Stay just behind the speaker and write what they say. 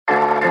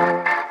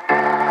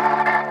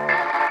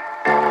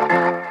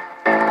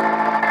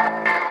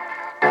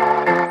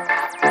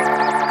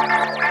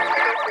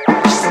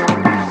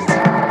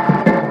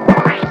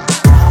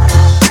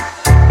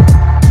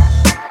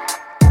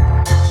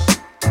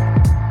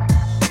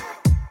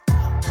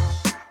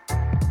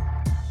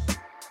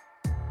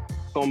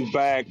Welcome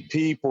back,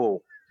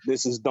 people.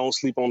 This is Don't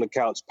Sleep on the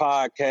Couch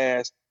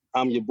podcast.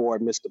 I'm your boy,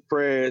 Mr.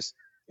 Prez,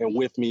 and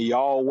with me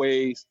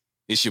always,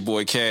 it's your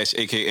boy Cash,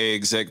 aka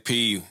Exec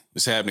P.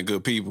 What's happening,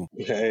 good people?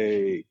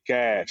 Hey,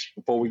 Cash.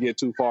 Before we get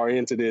too far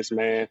into this,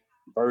 man,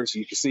 first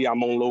you can see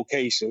I'm on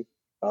location,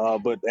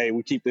 but hey,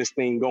 we keep this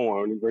thing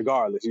going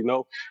regardless, you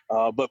know.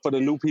 But for the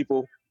new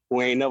people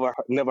who ain't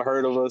never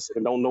heard of us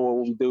and don't know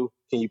what we do,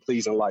 can you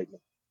please enlighten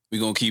them?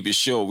 We're gonna keep it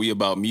short. We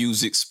about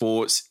music,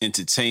 sports,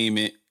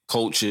 entertainment,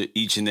 culture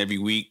each and every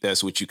week.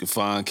 That's what you can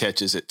find.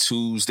 Catch us at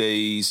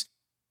Tuesdays,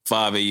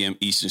 5 a.m.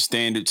 Eastern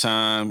Standard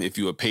Time. If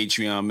you're a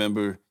Patreon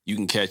member, you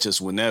can catch us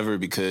whenever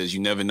because you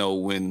never know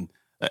when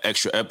an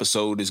extra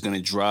episode is going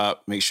to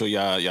drop. Make sure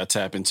y'all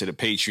tap into the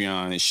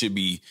Patreon. It should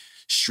be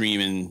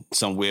streaming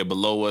somewhere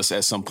below us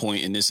at some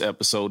point in this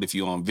episode if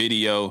you're on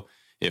video.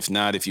 If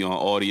not, if you're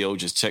on audio,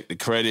 just check the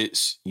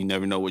credits. You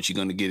never know what you're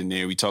going to get in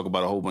there. We talk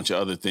about a whole bunch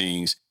of other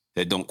things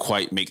that don't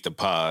quite make the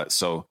pod.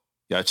 So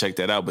y'all check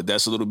that out. But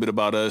that's a little bit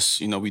about us.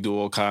 You know, we do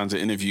all kinds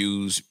of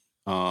interviews,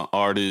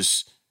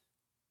 artists,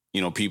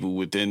 you know, people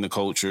within the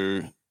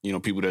culture, you know,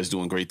 people that's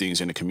doing great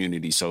things in the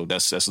community. So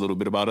that's a little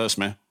bit about us,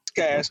 man.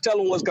 Cash, tell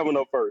them what's coming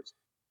up first.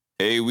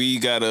 Hey, we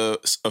got a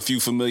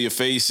few familiar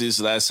faces.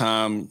 Last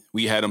time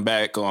we had them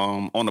back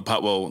on the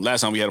pod. Well,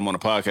 last time we had them on the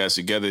podcast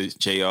together,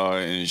 JR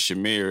and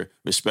Shamir,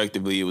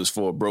 respectively. It was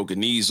for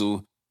Broken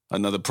Easel,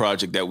 another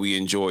project that we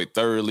enjoyed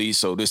thoroughly.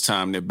 So this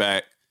time they're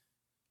back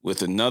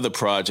with another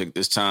project.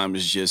 This time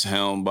is just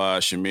helmed by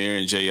Shamir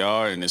and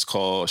JR, and it's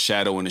called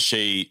Shadow in the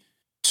Shade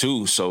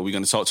 2. So we're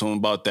going to talk to them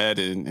about that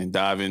and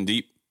dive in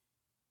deep.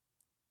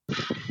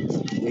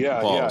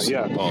 Yeah. Pause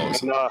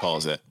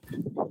that.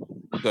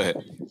 Go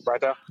ahead.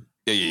 Right there?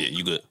 Yeah,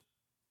 you good.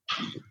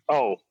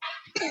 Oh.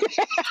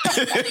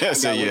 I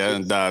said,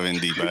 I'm diving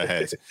deep. I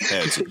had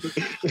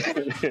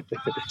to.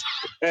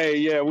 Hey,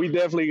 yeah, we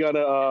definitely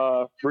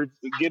gotta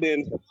get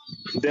in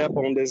depth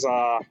on this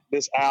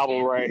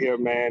album right here,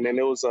 man. And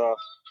it was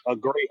a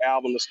great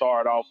album to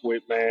start off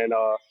with, man.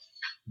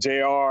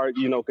 JR,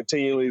 you know,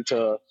 continually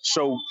to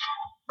show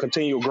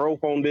continual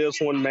growth on this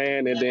one,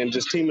 man. And then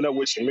just teaming up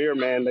with Shamir,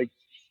 man, they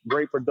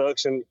great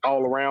production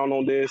all around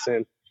on this,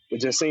 and it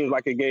just seems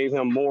like it gave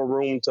him more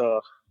room to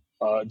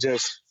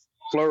just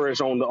flourish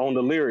on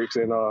the lyrics.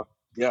 And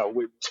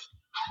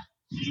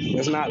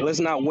let's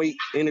not wait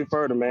any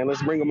further, man.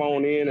 Let's bring them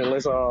on in and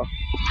let's open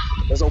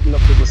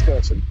up the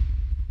discussion.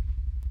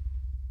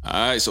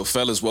 All right, so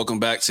fellas, welcome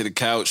back to the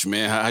couch,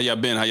 man. How y'all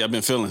been? How y'all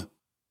been feeling?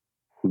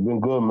 We've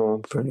been good,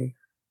 man. Pretty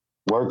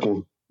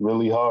working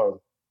really hard.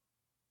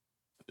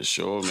 For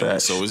sure, man.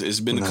 So it's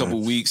been a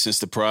couple weeks since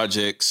the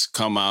projects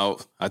come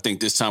out. I think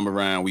this time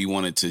around we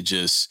wanted to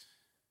just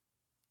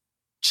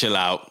chill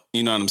out,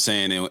 you know what I'm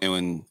saying,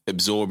 and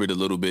absorb it a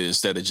little bit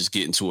instead of just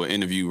getting to an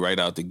interview right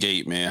out the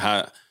gate, man.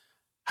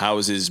 How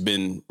has this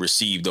been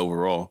received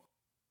overall?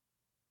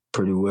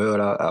 Pretty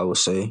well, I would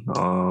say.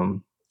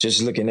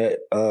 Just looking at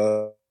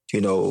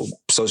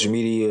social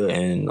media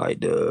and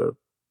like the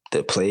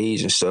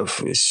plays and stuff,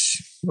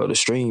 the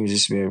streams,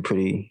 it's been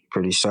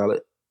pretty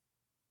solid.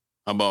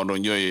 How about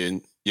on your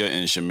end,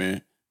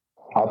 Shamir?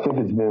 I think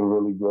it's been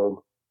really good,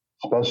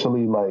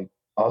 especially like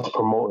us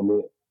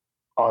promoting it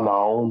on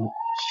our own,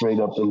 straight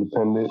up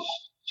independent.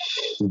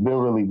 It's been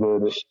really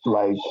good. It's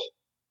like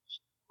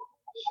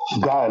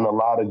gotten a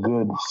lot of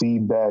good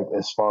feedback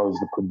as far as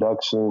the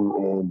production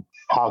and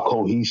how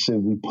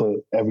cohesive we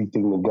put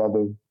everything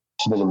together.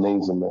 It's been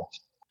amazing, man.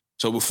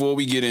 So before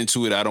we get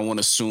into it, I don't want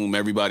to assume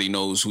everybody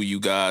knows who you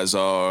guys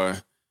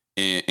are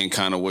and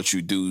kind of what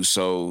you do.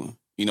 So,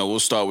 you know, we'll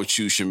start with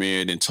you,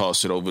 Shamir, then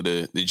toss it over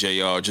to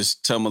JR.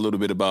 Just tell them a little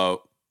bit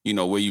about, you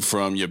know, where you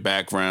from, your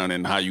background,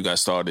 and how you got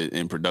started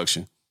in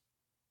production.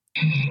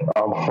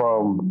 I'm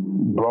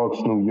from Bronx,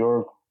 New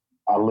York.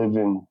 I live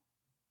in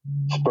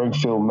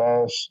Springfield,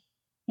 Mass.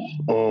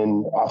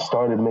 And I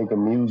started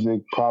making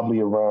music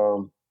probably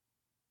around,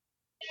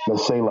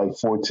 let's say like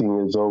 14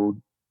 years old.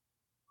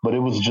 But it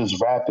was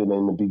just rapping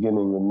in the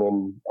beginning. And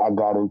then I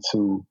got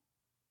into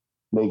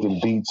making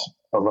beats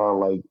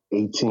around like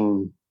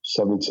 18,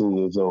 17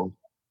 years old.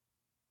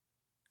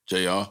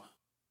 JR?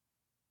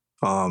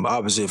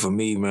 Opposite for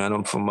me, man.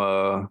 I'm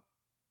from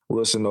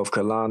Wilson, North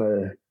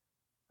Carolina.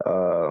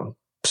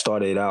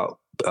 Started out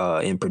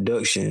in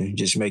production,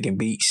 just making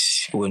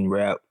beats, wouldn't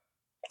rap.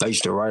 I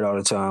used to write all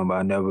the time, but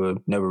I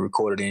never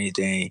recorded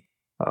anything.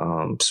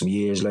 Some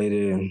years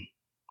later,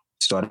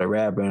 started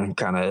rapping,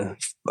 kind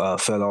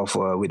of fell off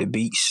with the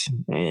beats,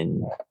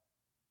 and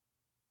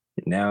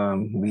now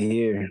we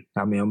here.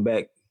 I mean, I'm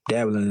back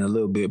dabbling a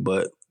little bit,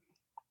 but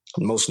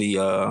mostly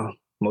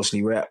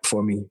rap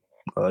for me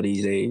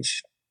these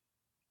days.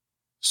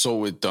 So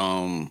with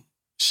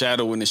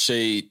Shadow in the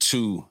Shade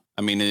 2,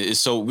 I mean,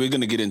 we're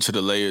going to get into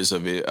the layers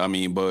of it. I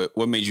mean, but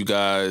what made did you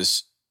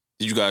guys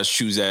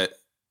choose that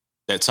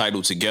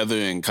title together,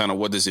 and kind of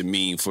what does it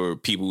mean for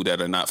people that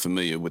are not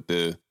familiar with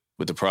the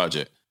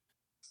project?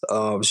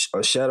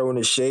 Shadow in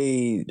the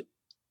Shade,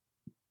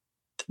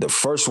 the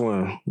first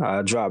one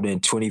I dropped in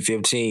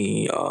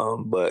 2015,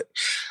 but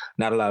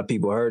not a lot of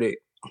people heard it.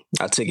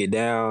 I took it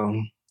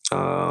down.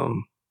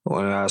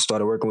 when I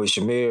started working with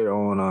Shamir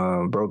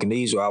on Broken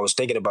Easel, I was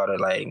thinking about it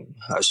like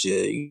I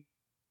should,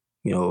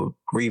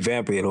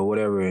 revamp it or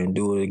whatever and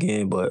do it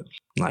again. But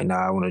like,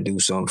 nah, I want to do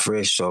something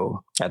fresh.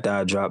 So after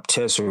I dropped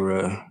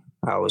Tessera,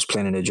 I was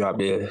planning to drop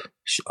the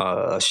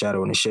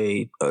Shadow in the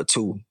Shade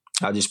 2.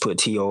 I just put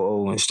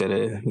TOO instead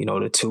of,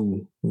 the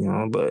 2,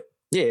 but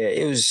yeah,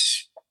 it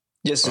was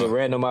just a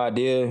random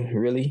idea,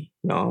 really,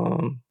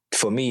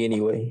 for me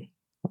anyway.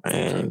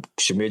 And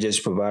Shamir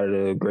just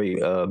provided a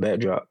great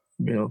backdrop,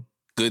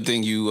 Good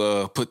thing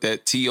you put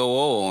that TOO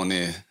on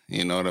there.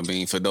 You know what I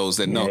mean? For those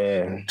that know.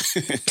 Yeah.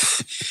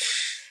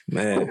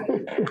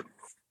 Man.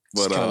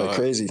 It's kind of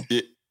crazy.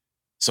 Yeah.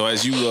 So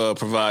as you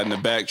providing the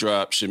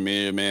backdrop,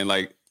 Shamir, man,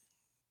 like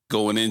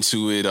going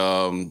into it,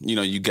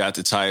 you got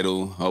the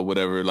title or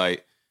whatever.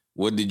 Like,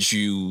 what did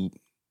you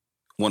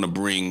want to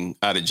bring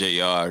out of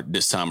JR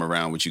this time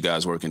around with you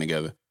guys working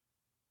together?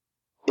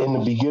 In the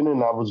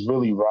beginning, I was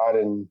really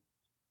riding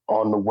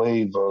on the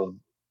wave of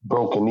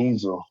Broken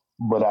Easel,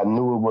 but I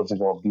knew it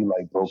wasn't going to be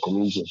like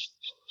Broken Easel.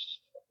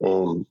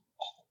 And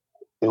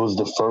it was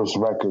the first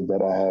record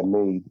that I had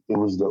made. It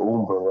was the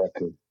Umbra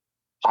record.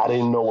 I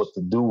didn't know what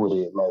to do with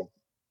it. Like,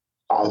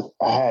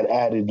 I had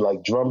added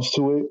like drums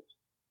to it,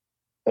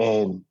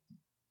 and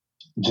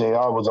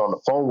JR was on the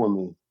phone with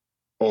me,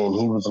 and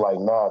he was like,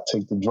 nah,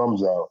 take the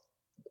drums out.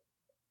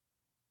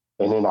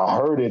 And then I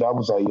heard it. I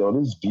was like, yo,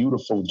 this is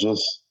beautiful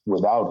just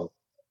without it.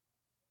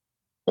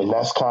 And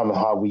that's kind of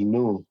how we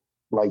knew,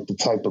 like, the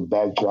type of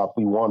backdrop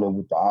we wanted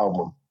with the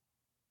album.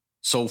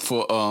 So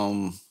for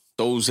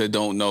those that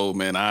don't know,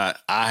 man, I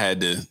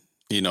had to,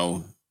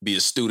 be a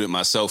student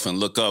myself and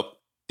look up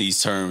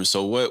these terms.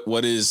 So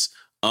what is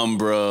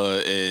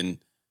Umbra and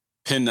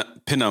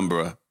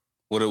Penumbra?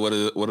 What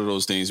do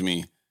those things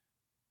mean?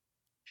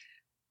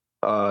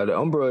 The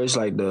Umbra is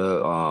like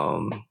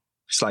the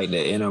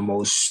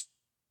innermost.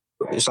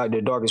 It's like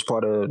the darkest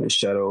part of the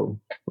shadow.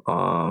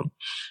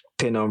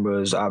 Penumbra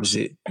is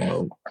opposite.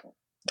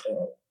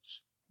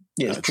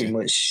 It's pretty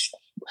much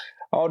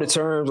all the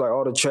terms, like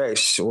all the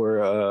tracks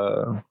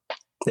were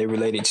they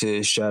related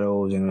to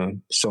shadows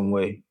in some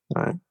way.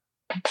 All right.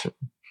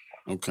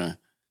 Okay.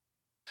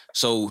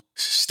 So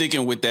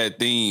sticking with that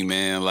theme,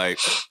 man, like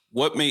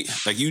what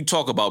you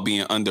talk about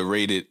being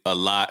underrated a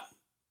lot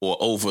or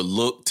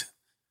overlooked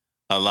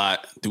a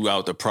lot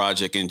throughout the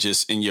project and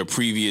just in your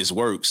previous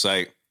works,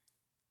 like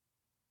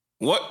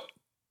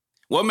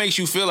what makes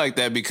you feel like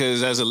that?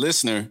 Because as a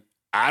listener,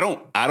 I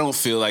don't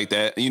feel like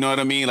that. You know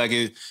what I mean? Like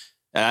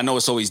I know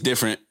it's always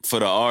different for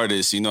the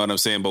artist, you know what I'm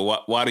saying?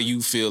 But why do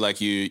you feel like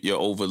you're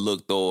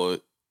overlooked or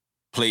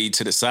played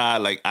to the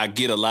side? Like I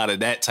get a lot of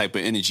that type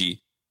of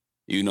energy,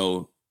 in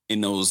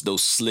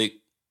those slick,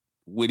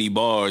 witty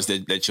bars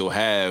that you'll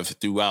have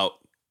throughout,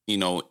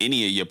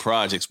 any of your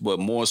projects, but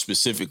more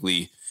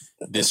specifically,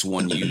 this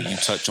one you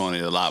touch on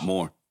it a lot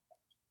more.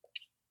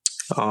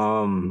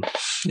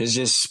 It's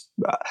just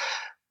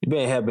it's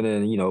been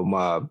happening,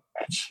 my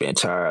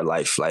entire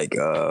life. Like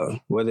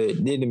whether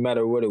it didn't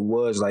matter what it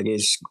was, like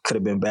it could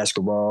have been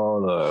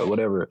basketball or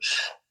whatever.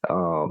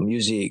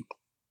 Music,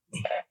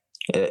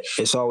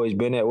 it's always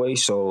been that way.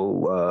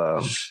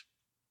 So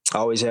I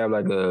always have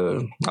like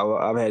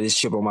I've had this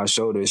chip on my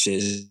shoulder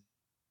since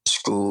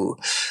school,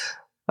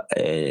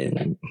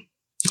 and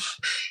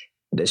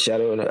the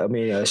Shadow in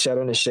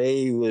the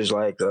Shade was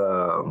like.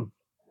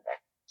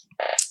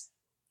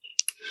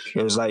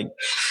 It was like,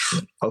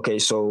 okay,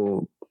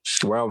 so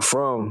where I'm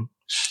from,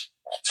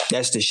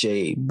 that's the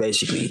shade,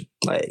 basically.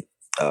 Like,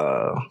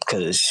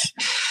 because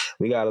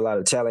we got a lot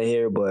of talent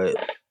here, but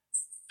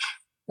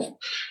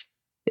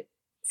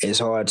it's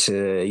hard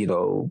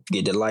to,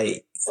 get the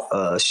light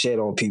shed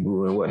on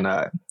people and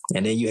whatnot.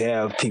 And then you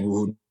have people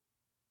who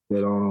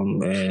get on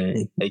them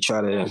and they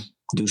try to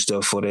do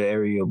stuff for the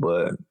area,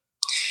 but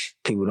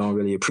people don't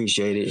really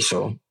appreciate it.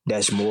 So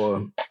that's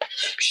more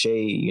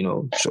shade,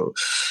 so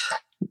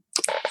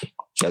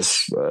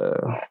that's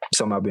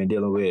something I've been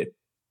dealing with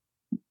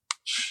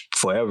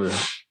forever,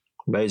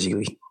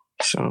 basically.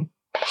 So,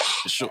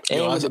 sure.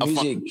 And with the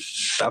music,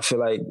 I feel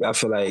like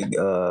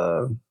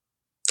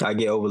I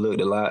get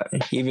overlooked a lot,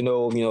 even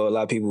though a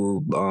lot of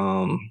people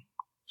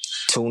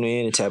tune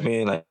in and tap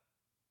in. Like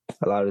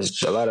a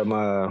lot of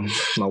my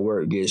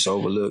work gets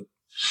overlooked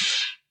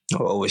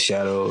or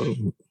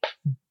overshadowed.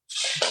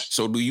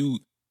 So do you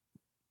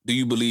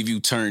believe you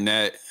turn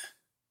that?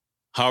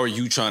 How are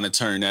you trying to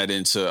turn that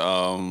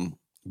into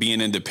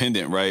being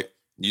independent, right?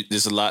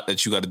 There's a lot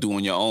that you got to do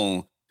on your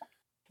own.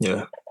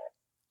 Yeah.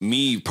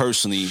 Me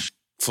personally,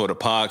 for the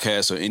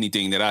podcast or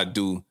anything that I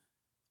do,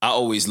 I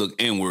always look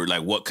inward,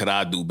 like what could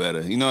I do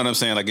better? You know what I'm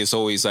saying? Like it's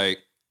always like,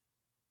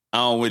 I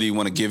don't really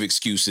want to give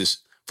excuses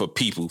for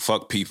people.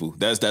 Fuck people.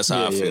 That's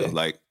how I feel.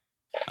 Like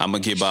I'm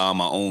going to get by on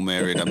my own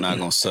merit. I'm not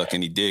going to suck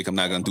any dick. I'm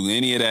not going to do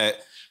any of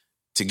that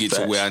to get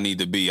to where I need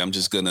to be. I'm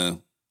just going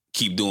to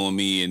keep doing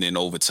me. And then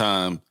over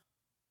time,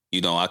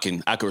 I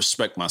can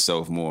respect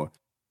myself more.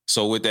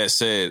 So with that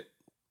said,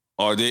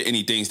 are there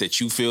any things that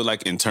you feel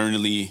like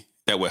internally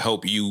that would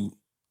help you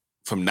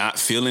from not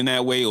feeling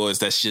that way, or is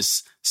that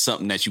just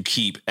something that you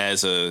keep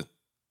as a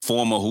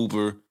former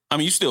hooper? I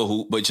mean, you still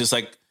hoop, but just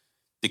like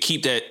to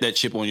keep that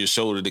chip on your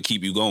shoulder to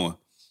keep you going.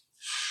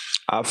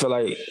 I feel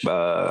like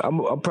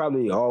I'm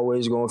probably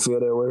always gonna feel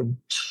that way,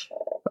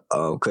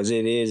 because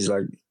it is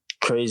like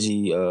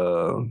crazy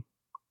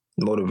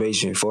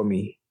motivation for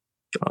me,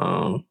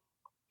 and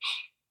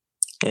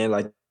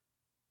like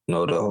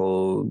the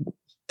whole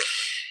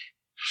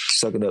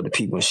sucking up the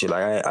people and shit.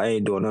 Like I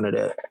ain't doing none of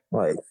that.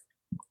 Like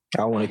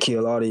I want to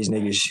kill all these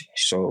niggas.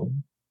 So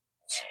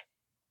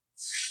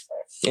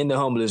in the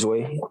humblest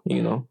way,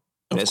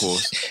 Of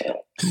course.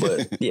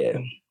 But yeah,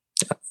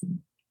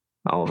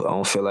 I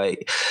don't feel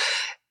like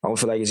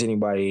it's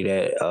anybody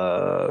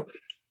that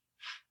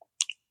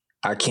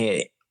I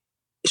can't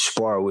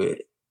spar with.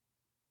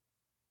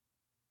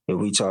 If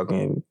we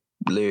talking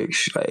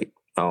lyrics, like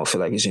I don't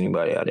feel like it's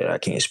anybody out there I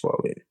can't spar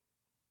with.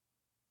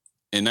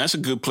 And that's a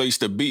good place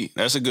to be.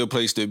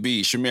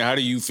 Shamir, how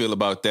do you feel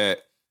about that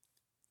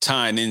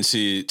tying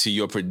into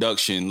your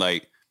production?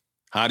 Like,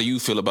 how do you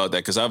feel about that?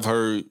 Because I've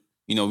heard,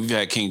 we've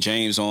had King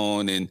James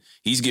on and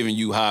he's giving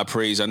you high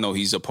praise. I know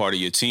he's a part of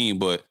your team,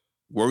 but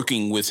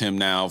working with him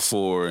now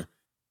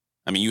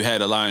you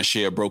had a lion's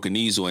share of Broken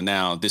Easel and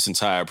now this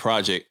entire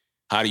project.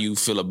 How do you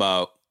feel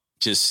about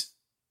just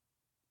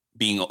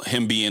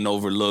him being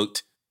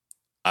overlooked?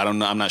 I don't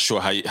know. I'm not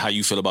sure how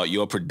you feel about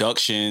your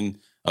production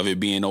of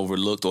it being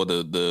overlooked or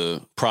the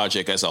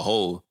project as a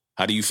whole.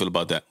 How do you feel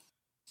about that?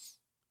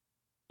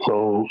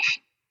 So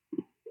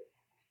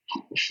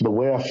the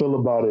way I feel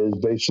about it is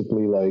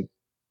basically like,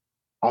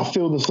 I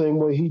feel the same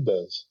way he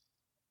does.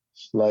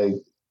 Like,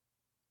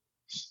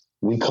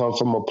 we come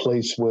from a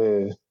place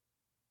where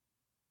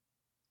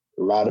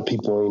a lot of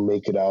people ain't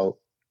make it out,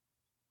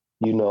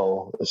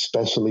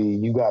 especially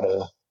you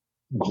gotta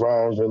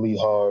grind really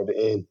hard.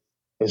 And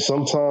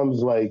sometimes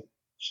like,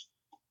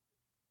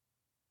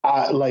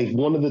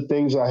 one of the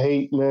things I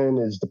hate, man,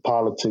 is the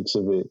politics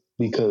of it,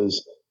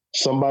 because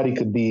somebody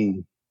could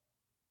be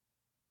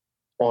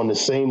on the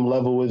same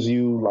level as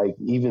you, like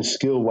even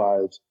skill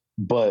wise,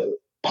 but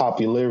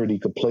popularity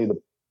could play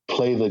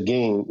the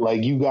game.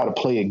 Like you got to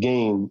play a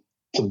game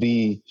to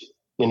be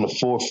in the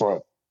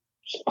forefront.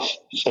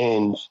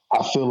 And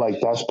I feel like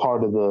that's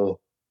part of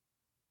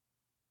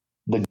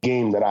the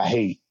game that I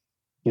hate.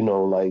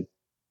 Like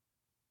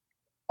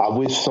I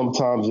wish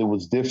sometimes it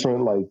was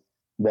different, like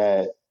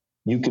that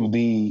you can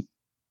be,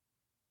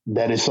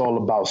 that it's all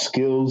about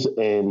skills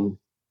and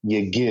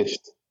your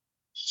gift,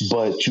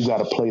 but you got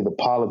to play the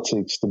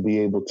politics to be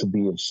able to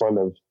be in front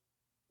of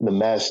the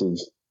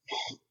masses.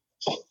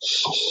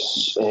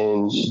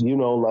 And,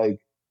 like,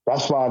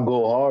 that's why I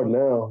go hard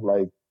now.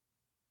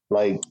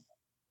 Like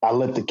I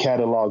let the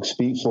catalog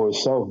speak for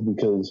itself,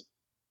 because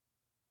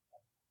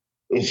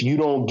if you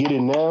don't get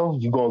it now,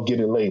 you're going to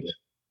get it later.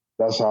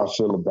 That's how I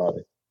feel about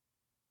it.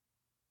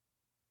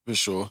 For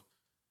sure.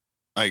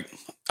 Like,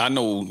 I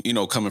know,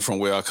 coming from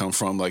where I come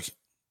from, like,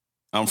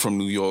 I'm from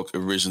New York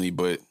originally,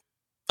 but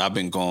I've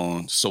been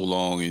gone so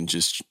long and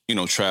just,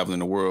 traveling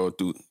the world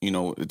through,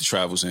 the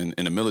travels in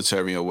the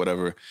military or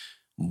whatever.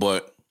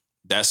 But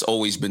that's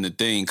always been the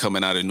thing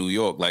coming out of New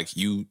York. Like,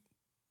 you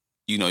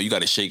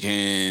got to shake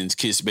hands,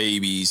 kiss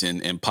babies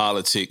and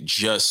politic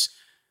just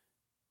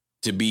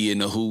to be in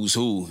the who's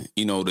who.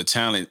 The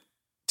talent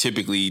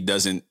typically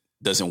doesn't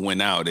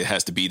win out. It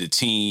has to be the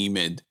team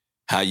and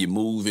how you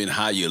move and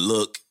how you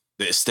look.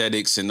 The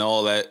aesthetics and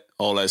all that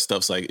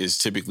stuff's like, is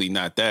typically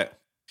not that.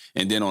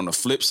 And then on the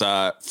flip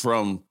side,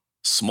 from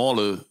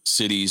smaller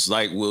cities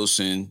like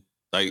Wilson,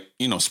 like,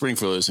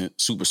 Springfield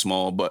isn't super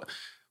small, but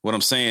what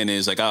I'm saying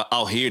is like,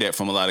 I'll hear that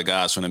from a lot of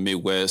guys from the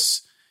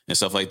Midwest and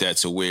stuff like that,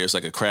 to where it's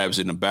like a crabs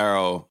in a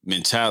barrel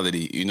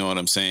mentality. You know what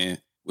I'm saying?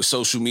 With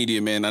social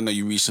media, man, I know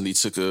you recently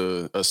took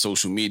a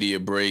social media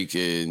break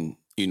and,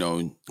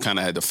 kind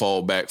of had to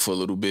fall back for a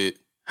little bit.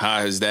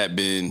 How has that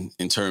been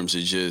in terms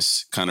of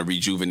just kind of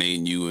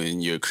rejuvenating you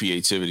and your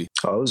creativity?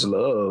 Oh, it was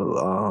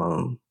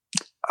love.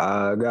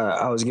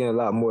 I was getting a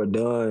lot more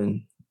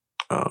done.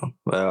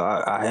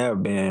 I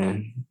have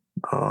been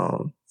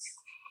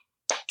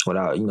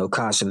without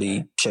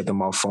constantly checking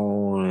my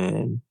phone,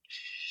 and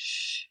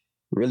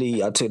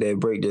really I took that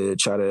break to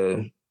try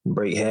to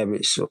break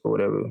habits or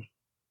whatever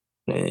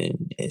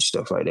and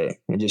stuff like that,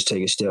 and just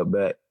take a step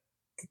back,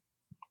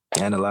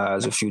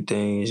 analyze a few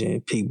things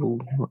and people,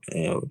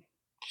 and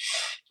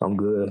I'm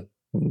good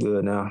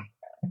now.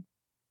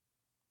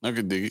 I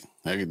could dig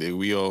it.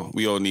 We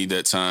all need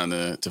that time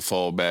to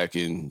fall back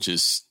and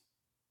just,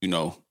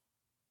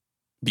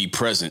 be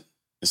present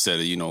instead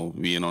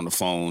of, being on the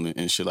phone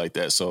and shit like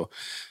that. So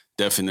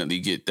definitely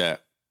get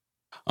that.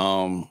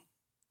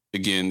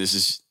 Again, this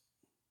is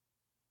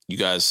you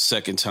guys'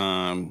 second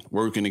time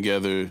working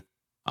together.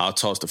 I'll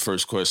toss the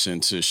first question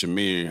to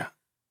Shamir.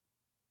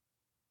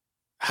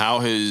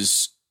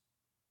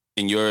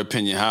 In your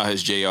opinion, how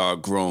has JR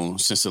grown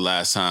since the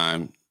last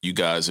time you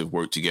guys have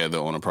worked together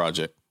on a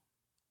project?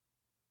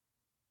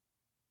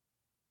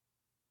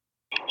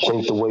 I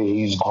think the way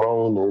he's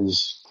grown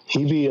is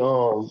he's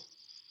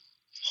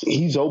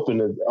open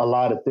to a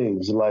lot of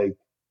things. Like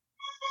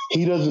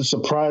he doesn't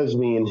surprise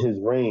me in his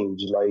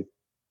range. Like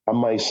I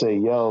might say,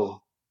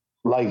 yo,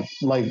 like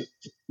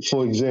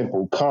for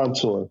example,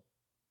 Contour.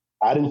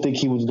 I didn't think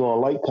he was gonna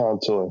like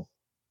Contour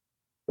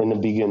in the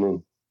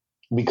beginning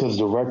because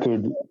the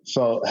record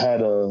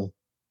had a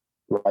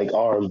like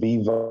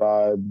R&B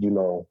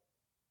vibe,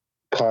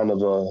 kind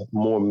of a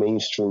more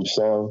mainstream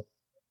sound.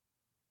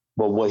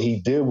 But what he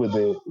did with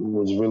it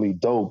was really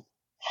dope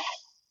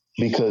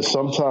because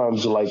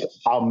sometimes like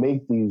I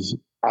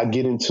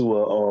get into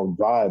a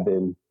vibe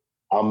and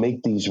I'll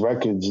make these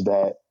records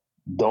that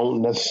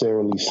don't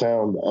necessarily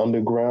sound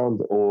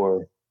underground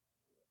or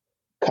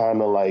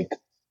kind of like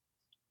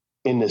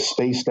in the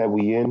space that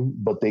we in,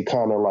 but they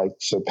kind of like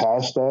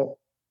surpass that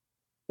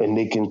and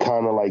they can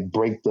kind of like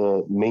break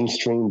the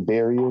mainstream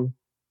barrier.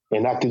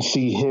 And I can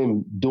see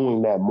him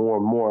doing that more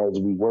and more as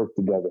we work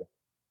together.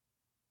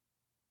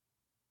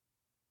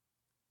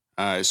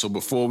 All right, so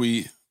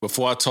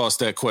before I toss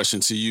that question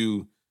to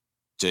you,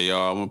 JR,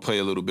 I'm gonna play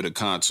a little bit of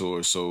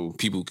Contour so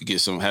people could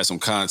have some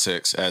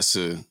context as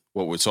to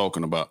what we're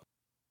talking about.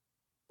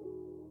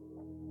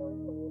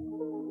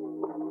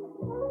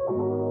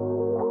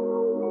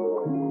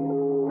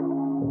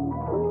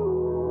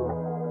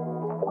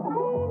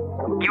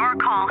 Your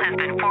call has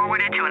been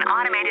forwarded to an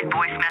automated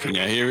voice message. Can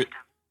y'all hear it?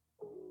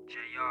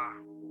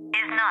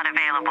 Is not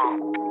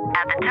available.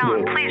 At the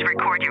tone, please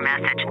record your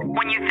message.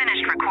 When you've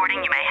finished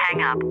recording, you may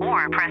hang up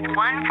or press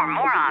 1 for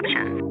more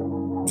options.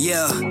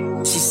 Yeah,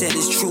 she said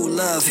it's true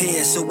love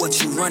here, so what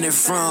you running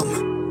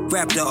from?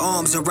 Wrapped her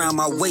arms around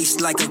my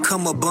waist like a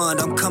cummerbund.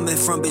 I'm coming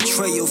from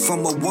betrayal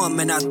from a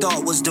woman I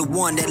thought was the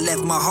one that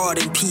left my heart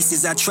in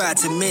pieces. I tried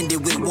to mend it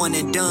with one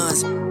and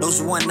dones.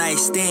 Those one night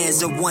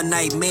stands, a one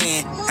night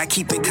man. I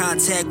keep in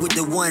contact with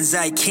the ones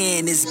I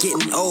can. It's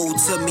getting old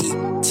to me.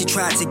 She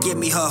tried to give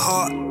me her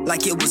heart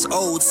like it was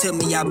old to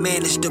me. I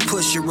managed to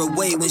push her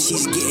away when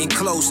she's getting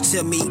close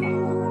to me.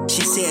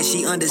 She said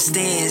she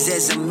understands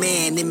as a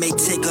man it may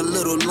take a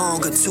little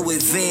longer to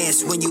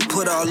advance. When you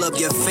put all of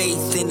your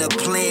faith in a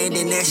plan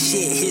and that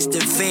shit hits the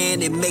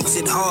fan, it makes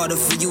it harder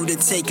for you to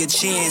take a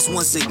chance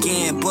once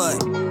again.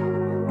 But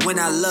when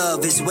I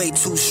love, it's way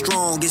too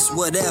strong. It's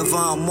whatever,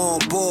 I'm on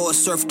board.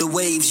 Surf the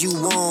waves you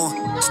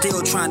on.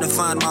 Still trying to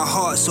find my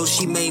heart so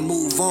she may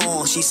move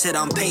on. She said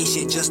I'm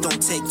patient, just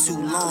don't take too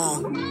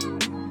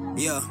long.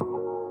 Yeah.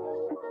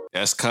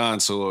 That's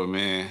Contour,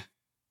 man.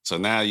 So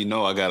now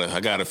I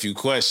got a few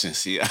questions.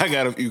 See, I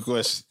got a few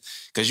questions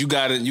because you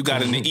got in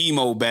the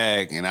emo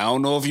bag, and I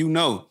don't know if you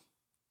know,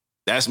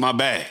 that's my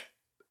bag.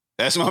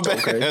 That's my bag.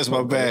 Okay. That's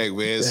my bag,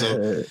 man.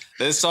 So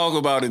let's talk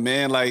about it,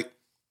 man. Like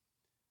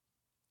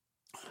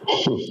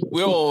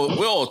we're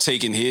all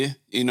taken here.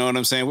 You know what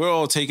I'm saying? We're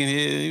all taken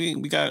here.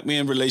 We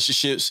in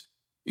relationships.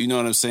 You know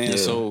what I'm saying? Yeah.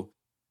 So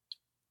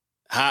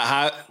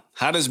how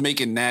does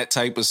making that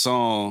type of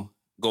song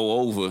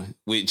go over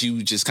with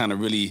you just kind of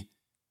really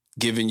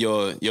giving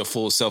your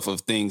full self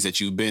of things that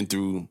you've been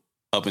through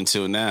up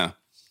until now?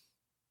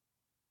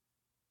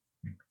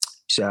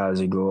 So how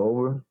does it go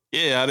over?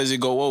 Yeah, how does it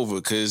go over?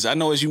 Because I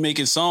know as you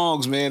making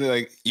songs, man,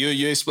 like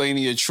you're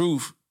explaining your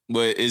truth,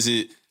 but is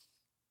it?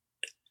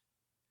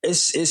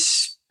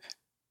 It's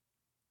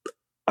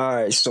all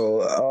right.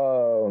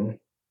 So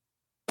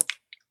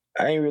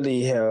I ain't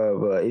really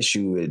have an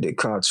issue with the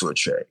Contour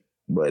track,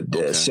 but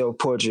the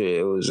self-portrait,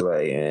 it was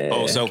like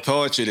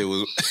self-portrait, it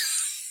was.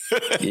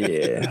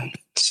 Yeah,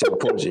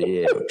 self-portrait.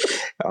 Yeah,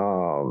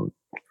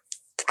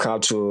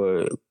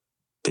 Contour.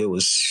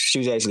 She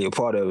was actually a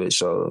part of it.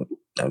 So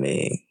I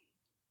mean,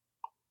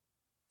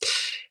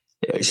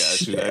 I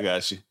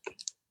got you.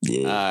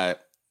 Yeah. All right.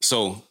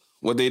 So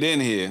what they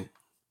didn't hear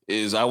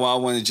is I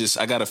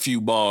got a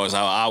few bars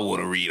I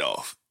want to read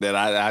off that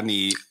I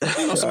need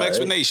some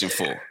explanation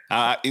for.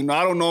 I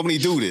don't normally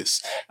do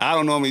this.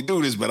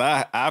 But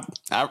I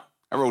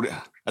wrote it.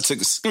 I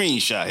took a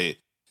screenshot here.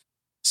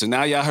 So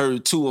now y'all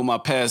heard two of my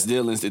past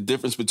dealings, the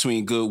difference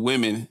between good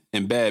women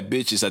and bad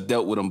bitches. I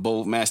dealt with them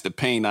both, mastered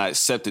pain, I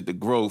accepted the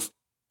growth,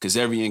 because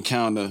every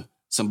encounter,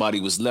 somebody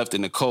was left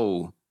in the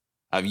cold.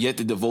 I've yet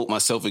to devote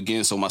myself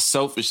again, so my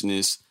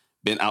selfishness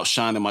been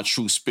outshining my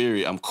true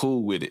spirit. I'm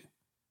cool with it.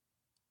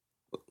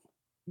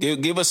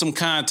 Give us some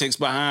context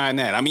behind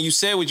that. I mean, you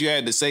said what you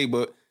had to say,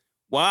 but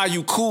why are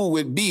you cool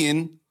with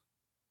being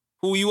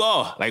who you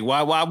are? Like,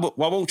 why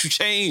won't you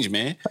change,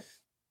 man?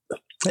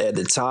 At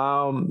the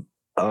time,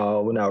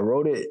 when I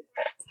wrote it,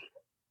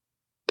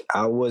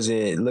 I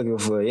wasn't looking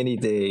for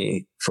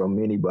anything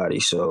from anybody.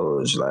 So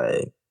it was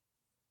like,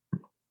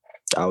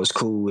 I was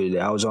cool with it.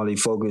 I was only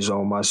focused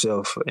on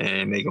myself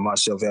and making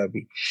myself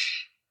happy.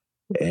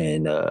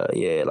 And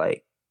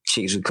like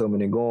chicks were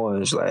coming and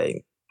going. It's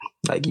like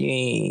you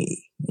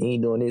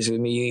ain't doing this with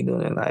me. You ain't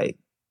doing it. Like,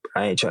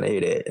 I ain't trying to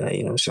hear that.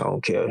 Like, so I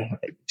don't care.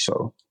 Like,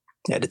 so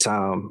at the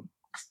time,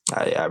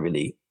 I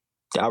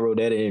wrote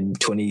that in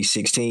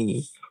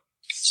 2016.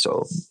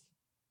 So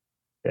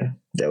yeah,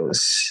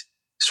 that's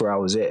where I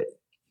was at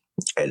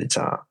the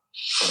time.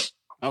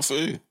 I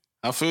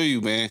feel you,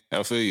 man.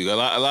 I feel you. A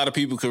lot of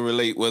people can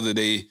relate, whether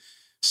they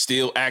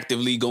still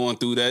actively going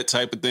through that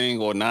type of thing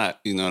or not.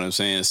 You know what I'm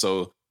saying?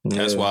 So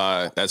That's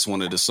why that's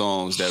one of the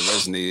songs that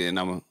resonated.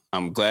 And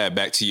I'm glad,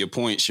 back to your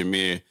point,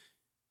 Shamir,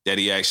 that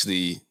he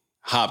actually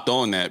hopped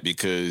on that,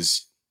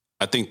 because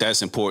I think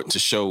that's important to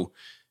show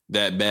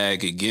that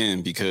bag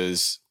again,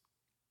 because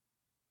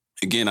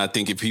again, I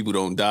think if people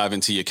don't dive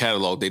into your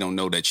catalog, they don't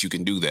know that you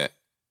can do that.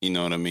 You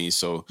know what I mean?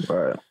 So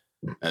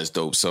that's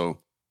dope. So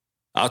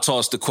I'll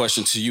toss the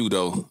question to you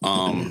though.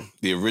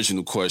 The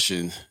original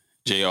question,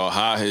 JR,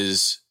 how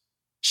has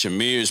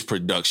Shamir's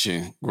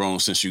production grown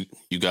since you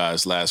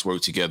guys last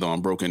worked together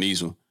on Broken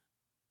Easel?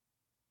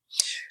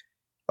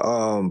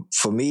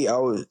 For me,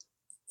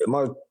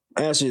 my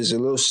answer is a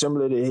little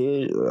similar to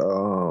his.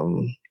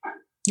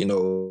 You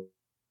know,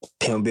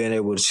 him being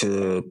able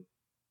to,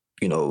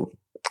 you know,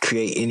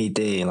 create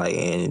anything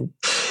and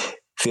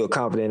feel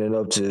confident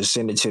enough to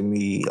send it to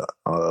me,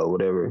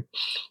 whatever.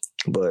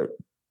 But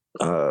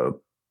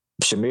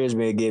Shamir's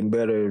been getting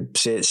better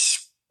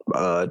since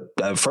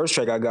the first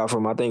track I got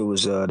from, I think it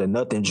was the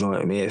Nothing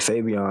joint, me and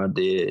Fabian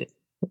did,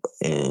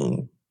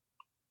 and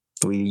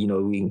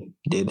we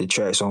did the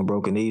tracks on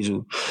Broken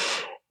Easel.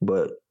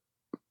 But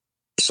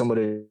some of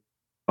the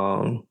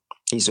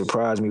he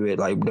surprised me with,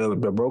 like,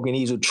 the Broken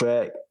Easel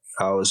track.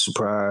 I was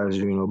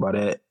surprised, by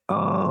that.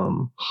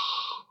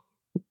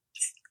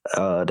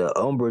 The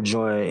Umbra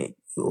joint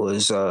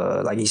was,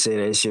 like he said,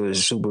 that shit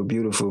was super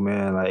beautiful,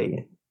 man.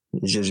 Like,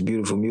 it's just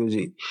beautiful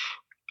music.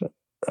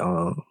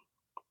 And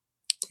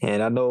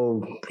I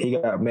know he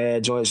got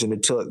mad joints in the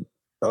tuck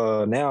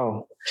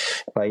now.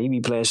 Like, he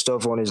be playing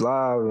stuff on his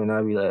live, and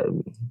I be like,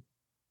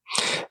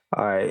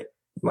 all right.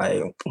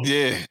 Like,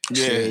 yeah,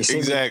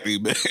 exactly,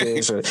 man.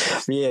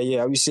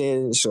 Yeah, I be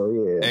saying, so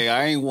yeah. Hey,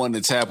 I ain't one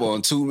to tap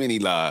on too many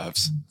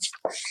lives,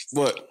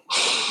 but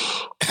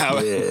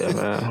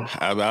man.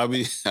 I'll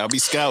be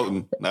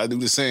scouting. I do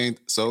the same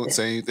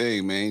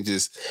thing, man.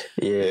 Just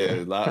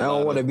I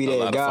don't want to be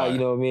that guy, you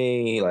know what I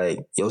mean? Like,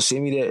 yo,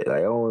 send me that. Like,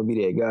 I don't want to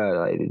be that guy,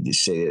 like, to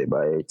just say that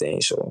about everything.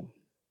 So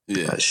if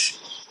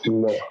you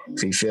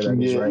feel like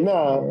it's right.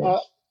 Nah,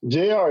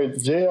 JR,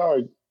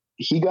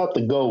 he got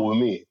the go with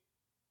me.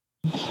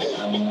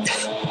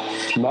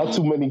 Not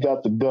too many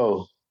got to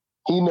go.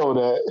 He know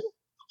that.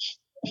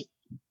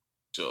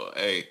 Sure.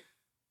 Hey,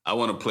 I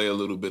want to play a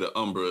little bit of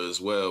Umbra as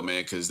well,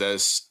 man, because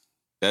that's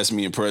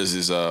me and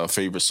Prez's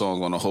favorite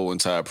song on the whole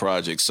entire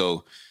project.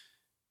 So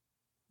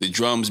the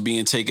drums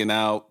being taken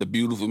out, the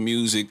beautiful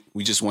music,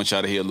 we just want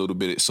y'all to hear a little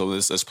bit. So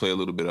let's play a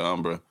little bit of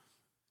Umbra.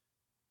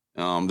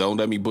 Don't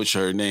let me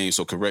butcher her name,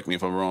 so correct me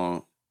if I'm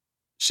wrong.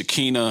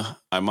 Shakina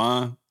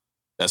Iman.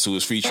 That's who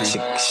is featuring.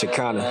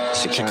 Shakina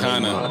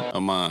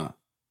Iman. All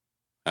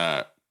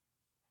right.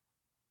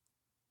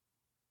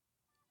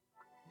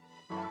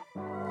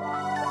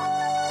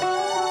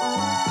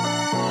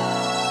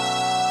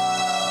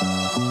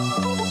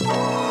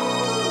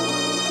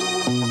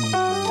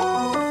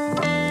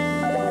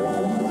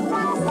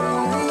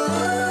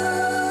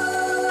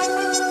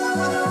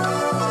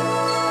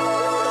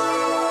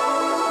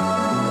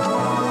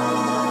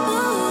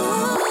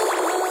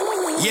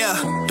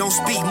 Don't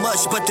speak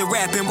much, but the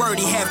rapping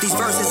wordy. Half these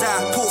verses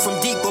I pull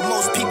from deep, but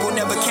most people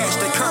never catch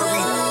the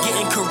curry.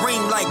 Getting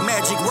Kareem like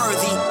Magic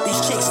Worthy. These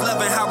chicks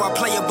loving how I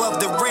play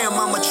above the rim.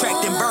 I'm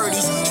attracting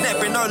birdies.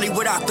 Snapping early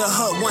without the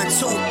hut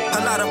 1-2.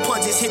 A lot of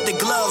punches hit the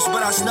gloves,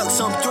 but I snuck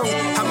some through.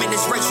 I'm in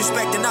this race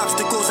respecting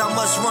obstacles I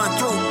must run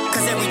through.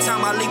 Cause every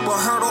time I leap a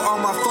hurdle, all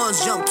my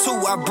funds jump too.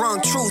 I brung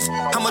truth.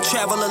 I'ma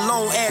travel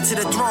alone, add to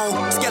the throne.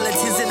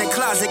 Skeletons in the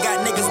closet,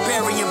 got niggas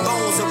burying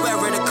bones and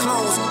wearing the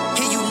clones.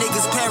 Hear you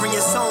niggas parrying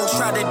songs,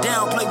 try to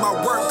downplay my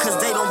work cause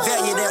they don't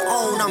value their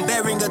own. I'm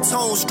bearing a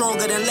tone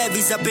stronger than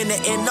levees up in the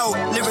NO.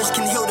 Lyrics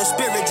can heal the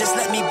spirit, just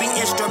let me be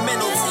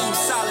instrumental. Team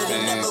solid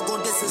and never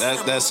gon'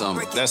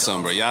 disassemble. That's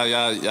Umbra.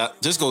 Y'all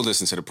just go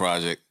listen to the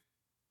project.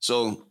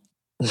 So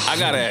I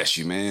gotta ask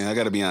you, man. I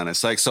gotta be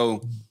honest. Like,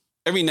 so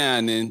every now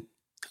and then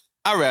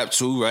I rap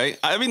too, right?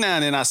 Every now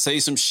and then I say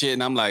some shit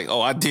and I'm like,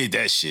 oh, I did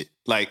that shit.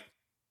 Like,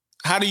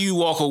 how do you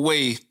walk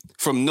away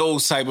from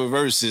those type of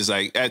verses?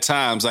 Like, at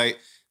times, like,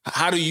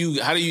 how do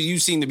you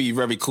seem to be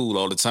very cool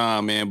all the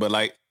time, man? But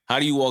like, how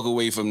do you walk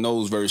away from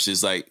those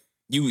verses? Like,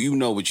 you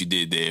know what you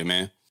did there,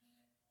 man.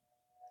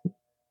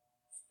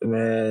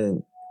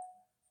 Man,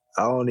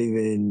 I don't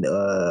even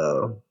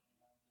know,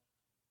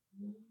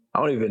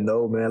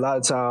 man. A lot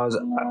of times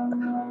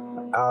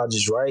I'll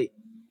just write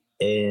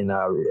and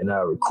I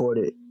record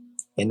it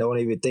and don't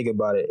even think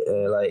about it.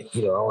 I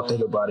don't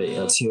think about it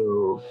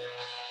until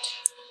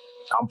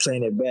I'm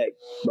playing it back,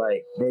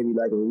 like maybe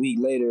like a week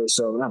later or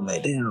so, and I'm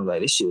like, damn,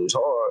 like this shit is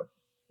hard.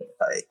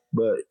 Like,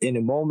 but in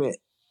the moment,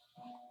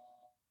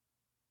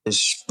 I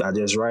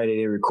just write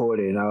it and record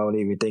it, and I don't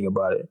even think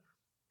about it.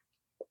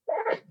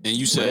 And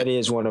you said that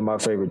is one of my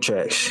favorite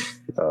tracks.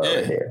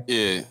 Right here.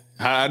 Yeah.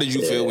 How did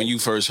you feel when you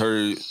first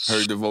heard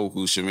the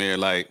vocals, Shamir?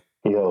 Like,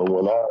 yo,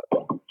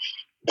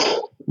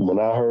 when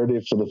I heard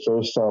it for the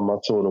first time, I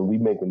told him we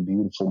making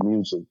beautiful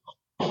music.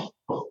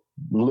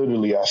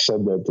 Literally, I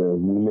said that to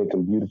him. We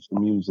making beautiful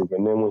music.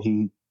 And then when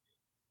he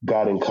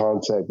got in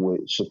contact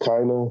with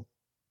Shekinah,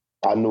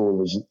 I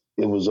knew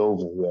it was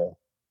over, yeah.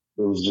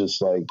 It was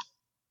just like,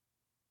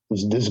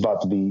 this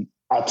about to be.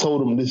 I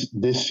told him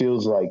this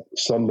feels like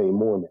Sunday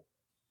morning.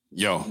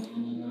 Yo,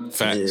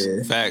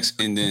 facts.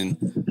 And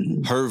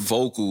then her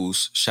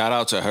vocals, shout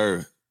out to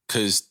her,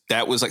 because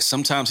that was like,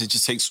 sometimes it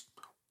just takes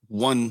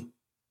one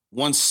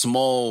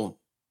small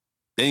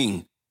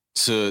thing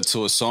to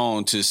a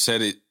song to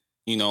set it,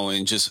 you know,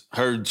 and just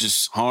her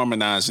just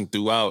harmonizing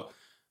throughout.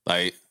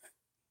 Like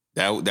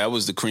that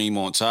was the cream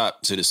on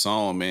top to the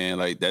song, man.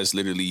 Like that's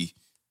literally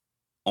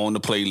on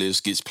the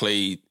playlist, gets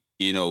played,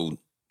 you know,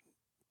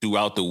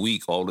 throughout the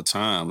week all the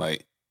time.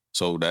 Like,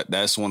 so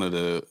that's one of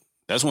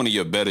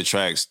your better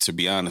tracks, to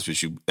be honest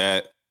with you.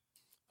 That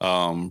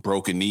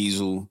Broken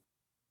Easel,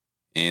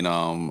 and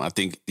I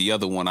think the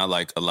other one I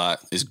like a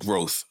lot is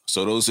Growth.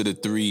 So those are the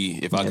three,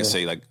 if I could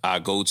say, like, I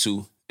go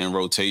to in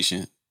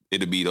rotation,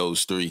 it'll be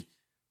those three.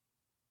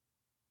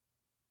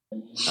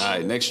 All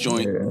right, next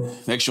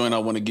joint I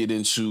want to get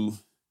into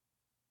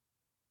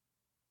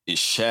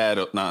is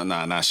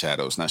not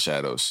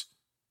Shadows.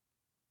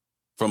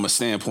 From a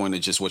standpoint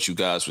of just what you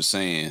guys were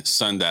saying,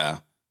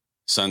 Sundial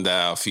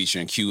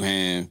featuring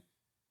Q-Ham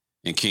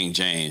and King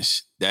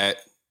James. That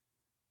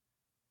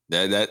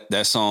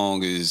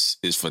song is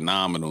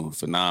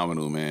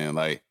phenomenal, man.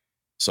 Like,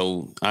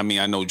 so I mean,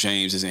 I know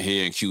James isn't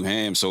here and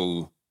Q-Ham,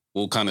 so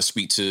we'll kind of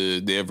speak to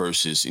their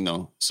verses, you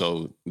know,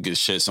 so we can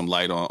shed some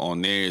light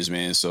on theirs,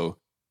 man. So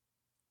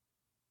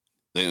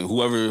then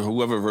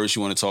whoever verse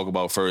you want to talk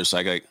about first,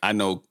 like I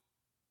know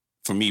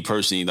for me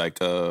personally, like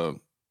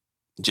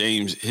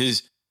James,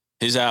 his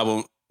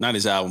album, not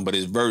his album, but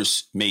his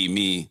verse made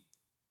me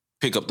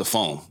pick up the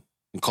phone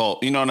and call,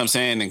 you know what I'm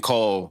saying? And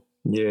call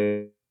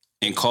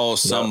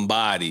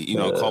somebody, you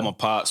know, call my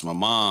pops, my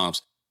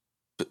moms,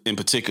 in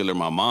particular,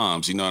 my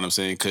moms, you know what I'm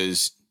saying?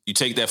 Because you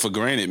take that for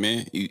granted,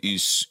 man. You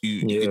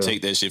can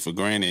take that shit for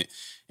granted,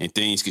 and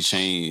things could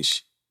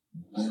change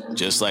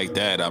just like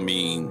that. I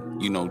mean,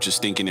 you know,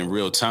 just thinking in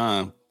real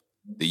time,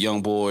 the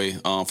young boy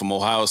from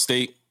Ohio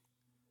State,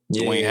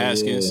 Dwayne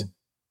Haskins.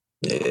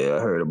 Yeah, I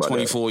heard about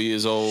 24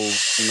 years old,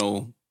 you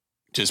know,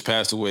 just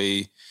passed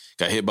away,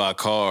 got hit by a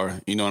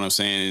car, you know what I'm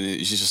saying? And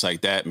it's just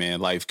like that,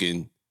 man. Life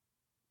can,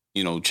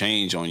 you know,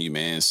 change on you,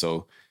 man.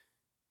 So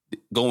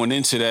going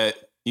into that,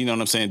 you know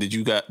what I'm saying? Did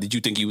you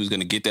think he was going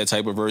to get that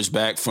type of verse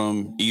back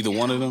from either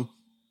one of them?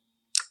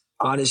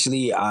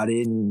 Honestly, I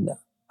didn't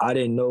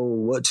know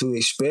what to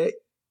expect,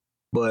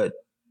 but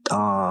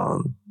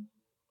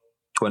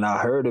when I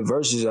heard the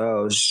verses, I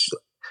was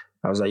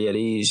like, yeah,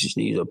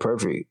 these are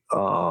perfect.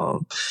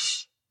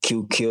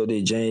 Q killed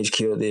it, James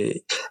killed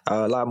it.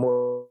 A lot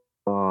more,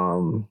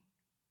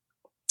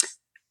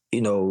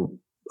 you know,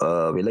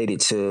 related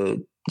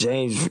to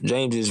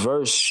James's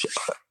verse.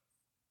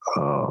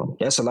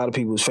 That's a lot of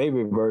people's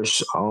favorite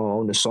verse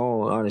on the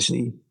song,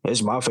 honestly.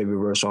 It's my favorite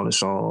verse on the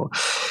song.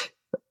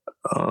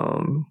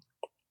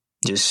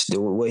 Just the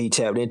way he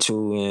tapped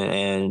into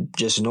and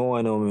just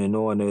knowing him and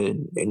knowing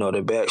the, you know,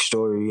 the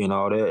backstory and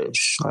all that.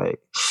 It's like,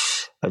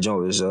 that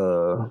joint was it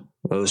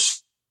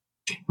was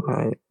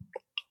right.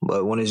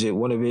 But one of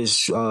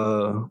his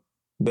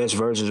best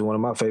verses, one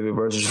of my favorite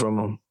verses from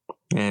him,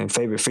 and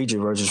favorite feature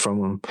verses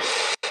from him.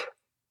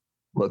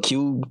 But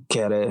Q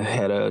had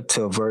a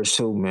tough verse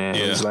too, man.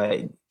 Yeah. It was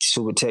like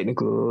super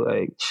technical,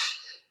 like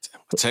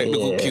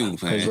technical Q,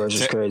 man. His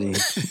verse is crazy.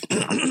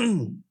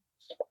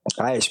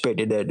 I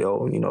expected that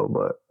though, you know,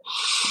 but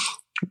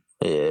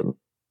yeah,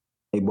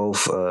 they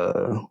both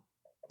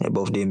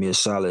did me a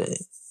solid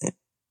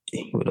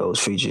with those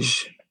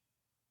features.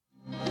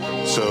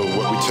 So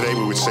today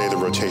we would say the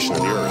rotation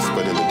of the Earth,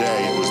 but in the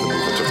day it was the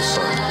movement of the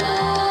sun.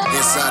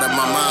 Inside of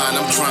my mind,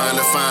 I'm trying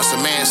to find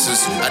some answers.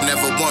 I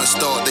never once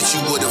thought that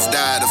you would have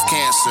died of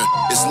cancer.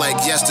 It's like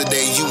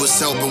yesterday you was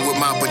helping with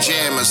my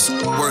pajamas,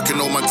 working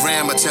on my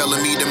grammar,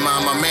 telling me to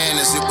mind my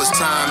manners. It was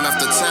time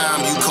after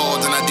time you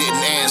called and I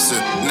didn't answer.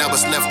 Now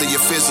it's left of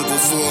your physical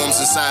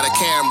forms inside a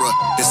camera.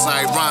 It's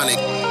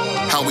ironic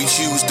how we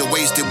choose to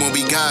waste it when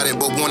we got it,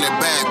 but want it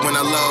back when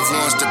our loved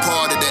ones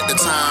departed. At the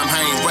time,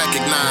 I ain't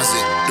recognize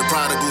it. The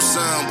prodigal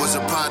son was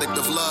a product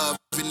of love,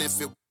 even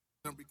if it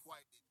wasn't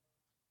required.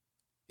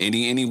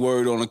 Any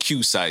word on a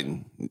Q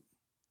sighting?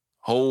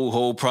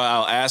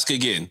 I'll ask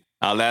again.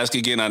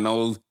 I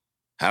know,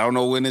 I don't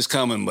know when it's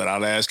coming, but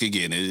I'll ask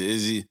again.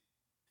 Is he?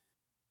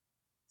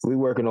 We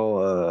working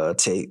on a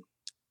tape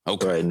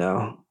right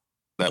now.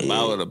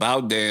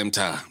 About damn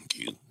time,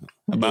 Q.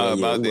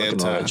 About damn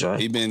time.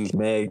 He been,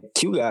 man.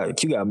 Q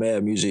got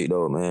mad music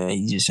though, man.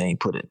 He just ain't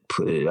put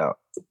it out.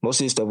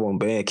 Most of his stuff on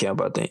Bandcamp,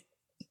 I think.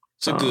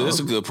 It's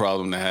a good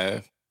problem to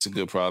have. It's a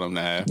good problem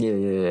to have.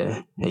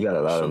 Yeah. He got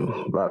a lot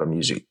of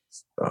music.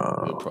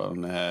 Good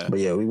problem to have. But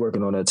yeah, we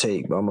working on that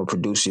tape. I'm gonna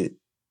produce it.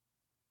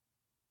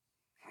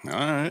 All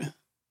right.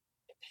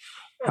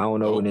 I don't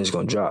know when it's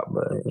gonna drop,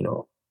 but you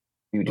know,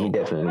 we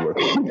definitely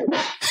working on it.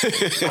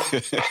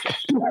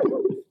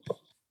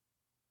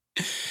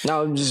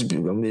 No, I'm just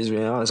being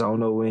honest. I don't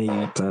know when he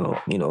plan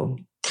on, you know.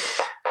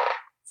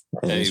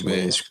 Hey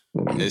man,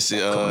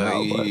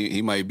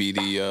 he might be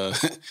the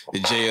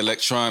Jay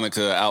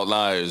Electronica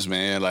outliers,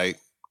 man. Like,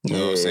 you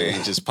know what I'm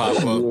saying? Just pop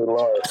up.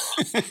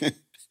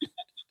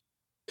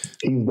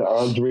 He's the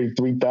Andre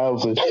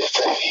 3000.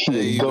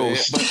 Hey,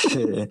 Ghost.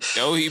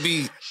 Yo, he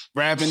be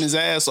rapping his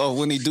ass off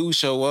when he do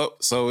show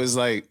up. So it's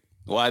like,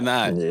 why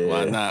not? Yeah.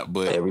 Why not?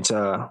 But every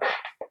time.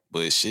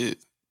 But shit,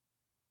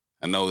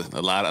 I know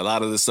a lot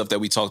of the stuff that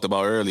we talked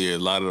about earlier, a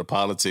lot of the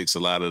politics, a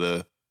lot of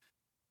the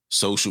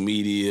social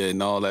media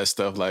and all that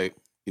stuff. Like,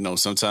 you know,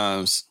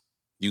 sometimes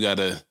you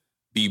gotta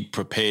be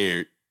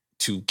prepared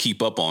to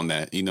keep up on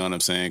that. You know what I'm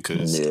saying?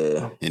 Because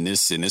in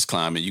this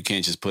climate, you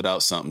can't just put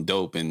out something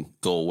dope and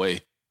go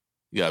away.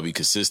 You gotta be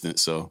consistent.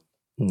 So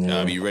you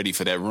gotta be ready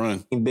for that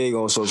run. I'm big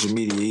on social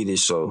media either.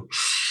 So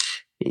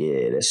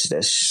yeah,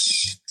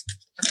 that's.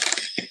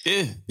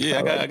 Yeah.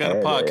 I got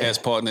a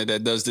podcast partner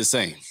that does the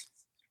same.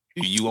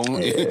 You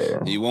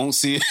won't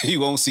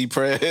see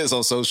Prez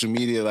on social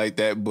media like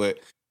that, but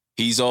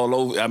he's all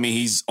over. I mean,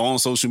 he's on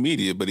social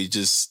media, but he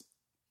just,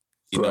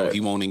 you know,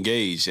 he won't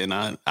engage, and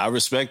I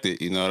respect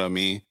it. You know what I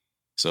mean?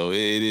 So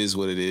it is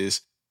what it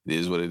is. It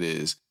is what it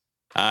is.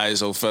 All right,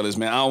 so fellas,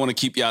 man, I don't want to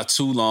keep y'all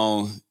too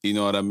long. You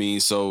know what I mean?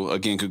 So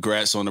again,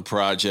 congrats on the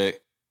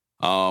project.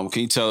 Can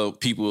you tell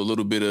people a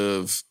little bit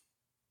of,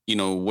 you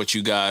know, what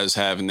you guys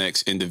have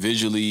next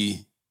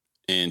individually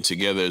and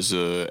together as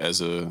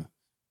a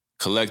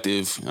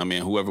collective? I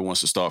mean, whoever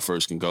wants to start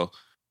first can go.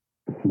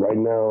 Right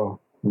now,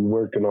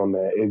 we're working on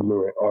that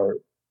Ignorant Art.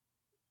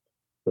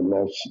 And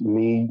that's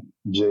me,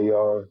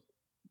 JR,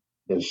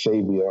 and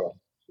Fabian.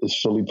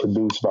 It's fully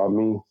produced by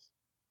me.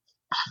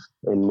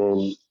 And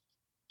then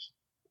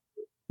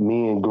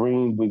me and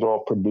Green, we're going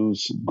to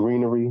produce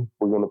Greenery.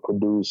 We're going to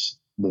produce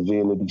The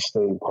Vanity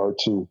Stain Part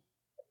 2.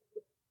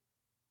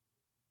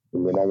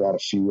 And then I got a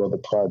few other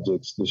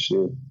projects this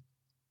year,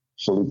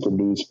 fully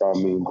produced by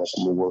me, that's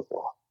what we're working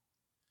on.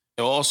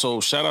 Also,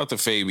 shout out to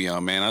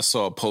Fabian, man. I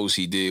saw a post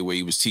he did where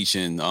he was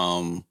teaching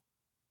some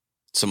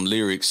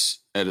lyrics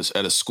at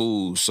a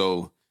school.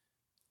 So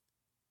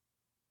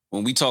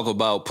when we talk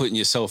about putting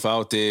yourself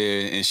out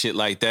there and shit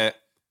like that,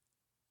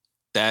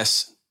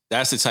 that's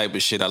the type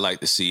of shit I like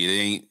to see.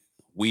 It ain't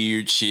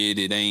weird shit.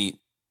 It ain't,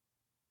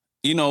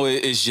 you know,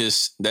 it's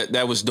just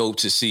that was dope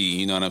to see.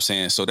 You know what I'm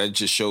saying? So that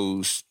just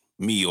shows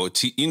me, or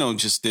you know,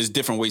 just there's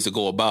different ways to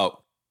go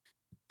about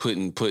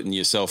putting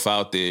yourself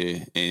out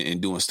there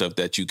and doing stuff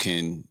that you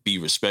can be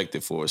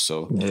respected for.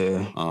 So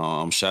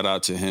shout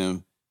out to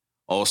him.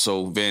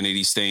 Also,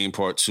 Vanity Stain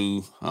Part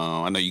 2.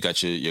 I know you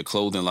got your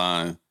clothing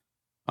line,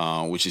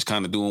 which is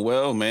kind of doing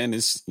well, man.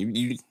 It's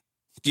you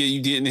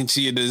getting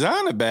into your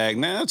designer bag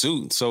now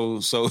too. So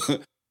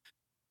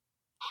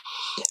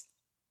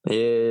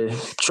yeah,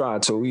 trying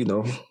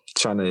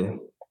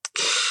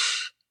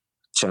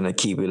to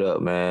keep it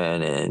up,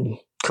 man, and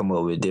come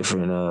up with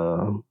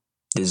different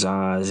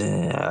designs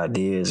and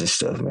ideas and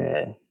stuff,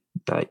 man.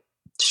 Like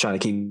just trying to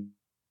keep.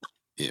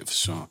 Yeah, for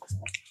sure.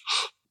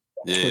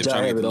 Yeah,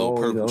 trying to get the little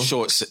purple, you know?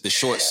 short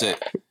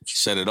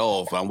set it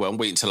off. I'm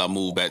waiting till I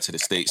move back to the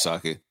States so I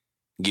can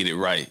get it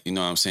right. You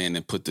know what I'm saying?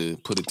 And put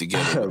it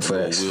together with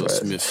Will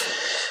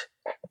Smith.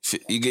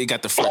 You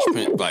got the Fresh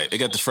Prince vibe. It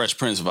got the Fresh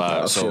Prince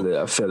vibe.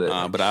 I feel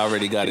it. But I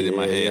already got it in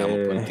my head. I'm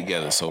gonna put it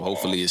together. So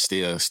hopefully it's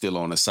still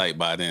on the site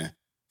by then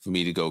for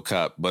me to go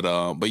cop. But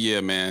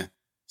yeah, man.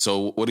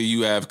 So what do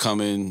you have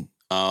coming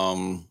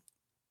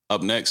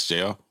up next,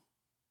 JR?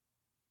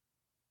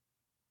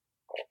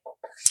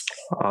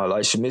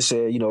 Like Shamit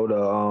said, you know,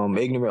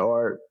 the Ignorant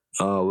Art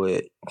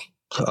with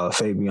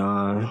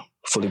Fabian,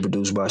 fully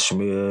produced by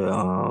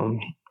Shamir.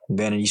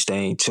 Vanity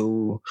Stain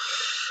 2,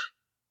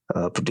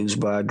 produced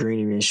by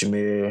Greenery and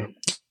Shamir.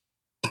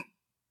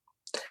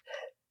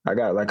 I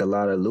got like a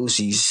lot of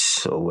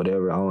Lucy's or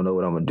whatever. I don't know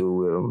what I'm gonna do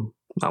with them.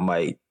 I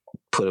might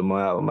put them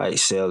out. I might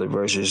sell the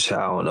verses.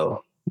 I don't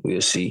know.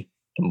 We'll see.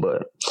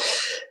 But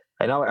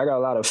I got a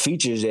lot of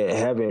features that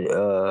haven't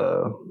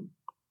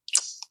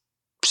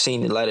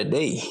seen the light of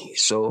day.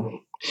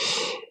 So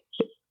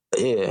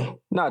yeah,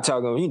 not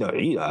talking. You know,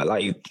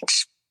 like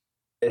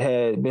it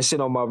had been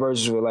sitting on my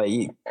verses for like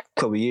a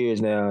couple of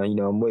years now. You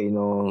know, I'm waiting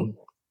on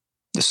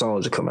the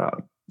songs to come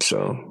out.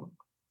 So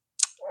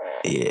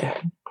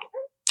yeah,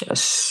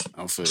 that's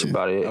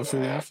about it. I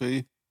feel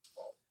you.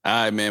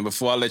 All right, man.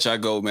 Before I let y'all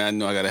go, man, I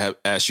know I gotta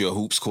ask you a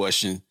hoops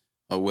question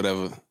or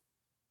whatever.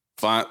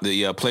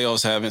 The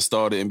playoffs haven't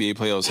started. NBA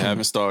playoffs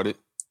haven't started.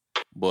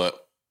 But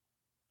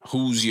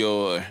who's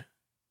your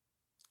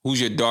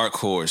dark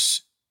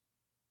horse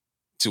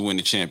to win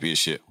the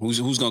championship? Who's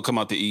gonna come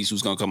out the East?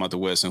 Who's gonna come out the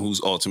West? And who's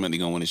ultimately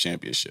gonna win the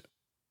championship?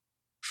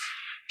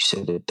 You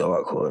said the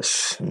dark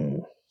horse.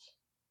 I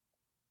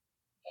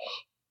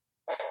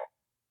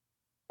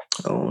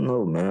don't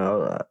know, man.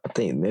 I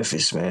think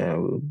Memphis,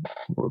 man,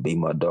 would be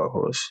my dark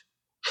horse.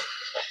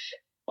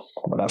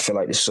 But I feel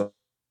like the Suns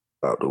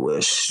out the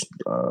West.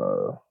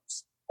 I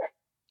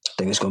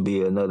think it's gonna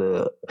be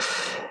another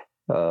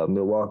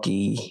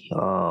Milwaukee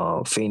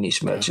Phoenix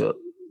matchup.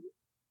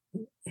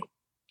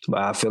 But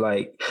I feel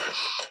like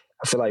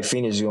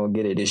Phoenix is gonna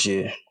get it this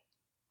year.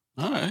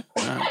 All right.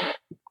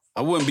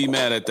 I wouldn't be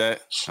mad at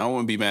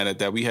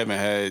that. We haven't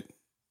had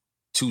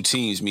two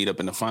teams meet up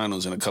in the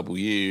finals in a couple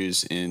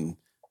years in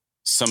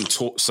some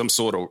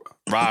sort of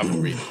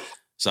rivalry.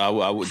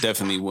 So I would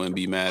definitely wouldn't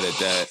be mad at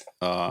that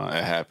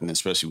at happening,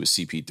 especially with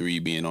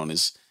CP3 being on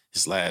his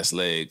last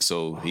leg.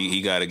 So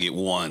he got to get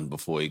one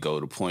before he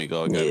go to point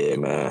guard. Yeah,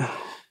 man.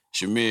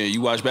 Shamir,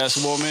 you watch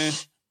basketball, man?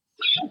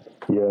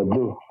 Yeah, I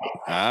do. All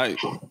right.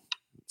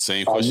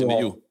 Same question to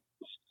you.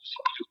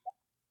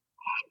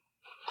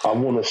 I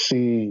want to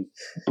see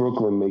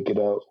Brooklyn make it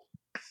out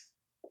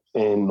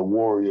and the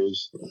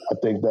Warriors. I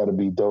think that'd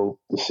be dope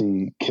to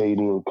see KD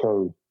and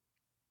Curry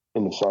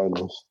in the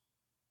finals.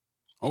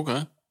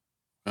 Okay.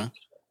 I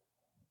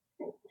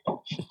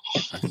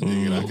can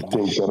dig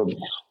it.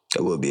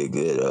 That would be a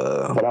good.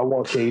 But I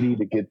want KD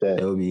to get that.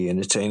 That would be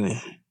entertaining.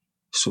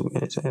 Super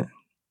entertaining.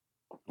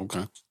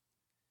 Okay.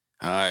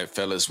 All right,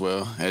 fellas.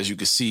 Well, as you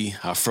can see,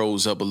 I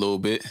froze up a little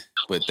bit,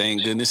 but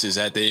thank goodness it's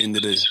at the end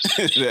of the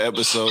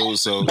episode,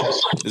 so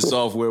the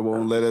software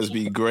won't let us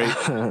be great,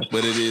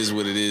 but it is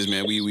what it is,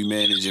 man. We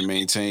manage and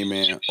maintain,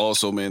 man.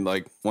 Also, man,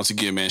 like, once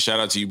again, man, shout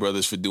out to you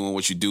brothers for doing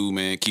what you do,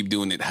 man. Keep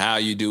doing it how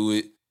you do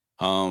it.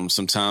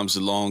 Sometimes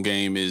the long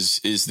game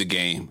is the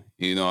game.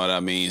 You know what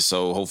I mean?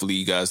 So hopefully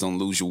you guys don't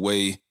lose your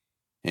way.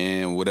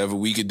 And whatever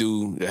we could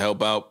do to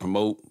help out,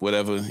 promote,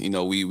 whatever, you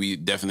know, we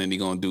definitely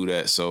gonna do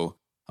that. So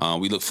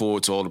we look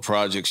forward to all the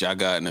projects y'all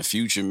got in the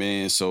future,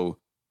 man. So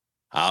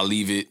I'll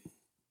leave it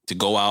to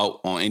go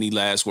out on any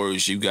last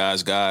words you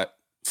guys got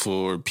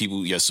for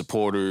people, your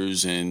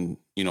supporters, and,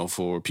 you know,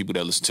 for people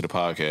that listen to the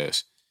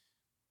podcast.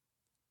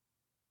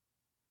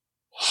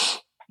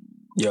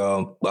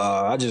 Yo,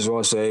 I just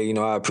want to say, you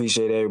know, I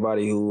appreciate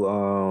everybody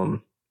who's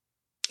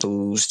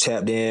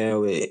tapped in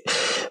with,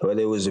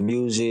 whether it was the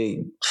music,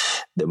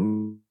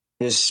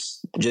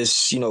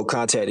 just you know,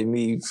 contacted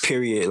me,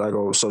 period, like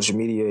on social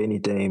media,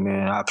 anything,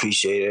 man. I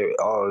appreciate it,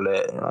 all of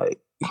that,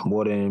 like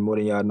more than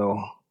y'all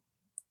know.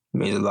 It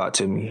means a lot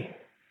to me.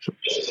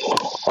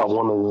 I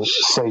want to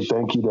say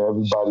thank you to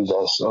everybody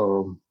that's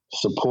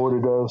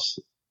supported us.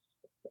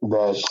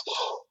 That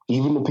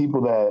even the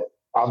people that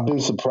I've been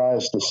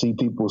surprised to see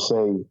people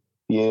say,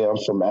 "Yeah, I'm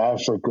from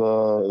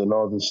Africa" and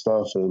all this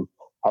stuff, and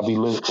I be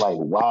like,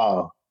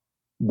 "Wow,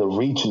 the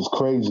reach is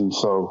crazy."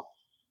 So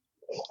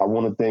I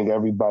want to thank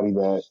everybody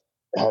that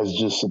has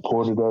just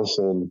supported us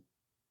and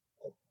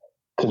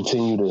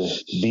continue to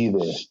be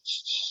there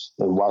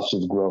and watch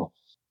us grow.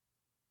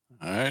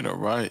 All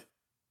right.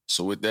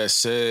 So with that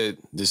said,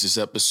 this is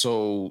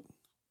episode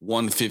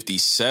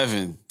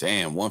 157.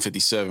 Damn,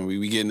 157.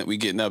 We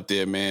getting up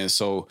there, man.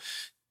 So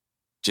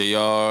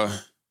JR,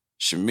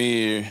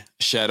 Shamir,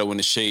 Shadow in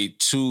the Shade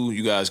 2.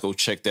 You guys go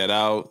check that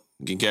out.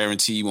 You can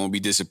guarantee you won't be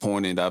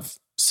disappointed. I've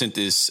sent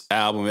this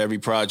album, every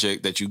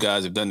project that you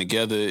guys have done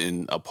together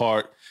and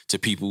apart, to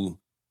people,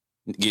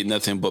 get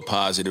nothing but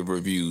positive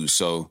reviews.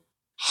 So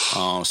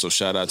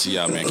shout out to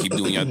y'all, man. Keep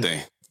doing your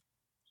thing.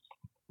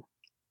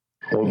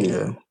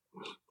 Yeah.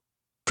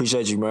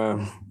 Appreciate you,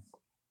 man.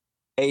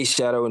 A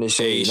Shadow in the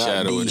Shade,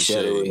 not the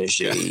Shadow in the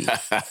Shade.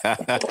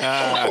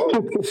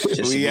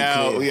 We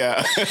out.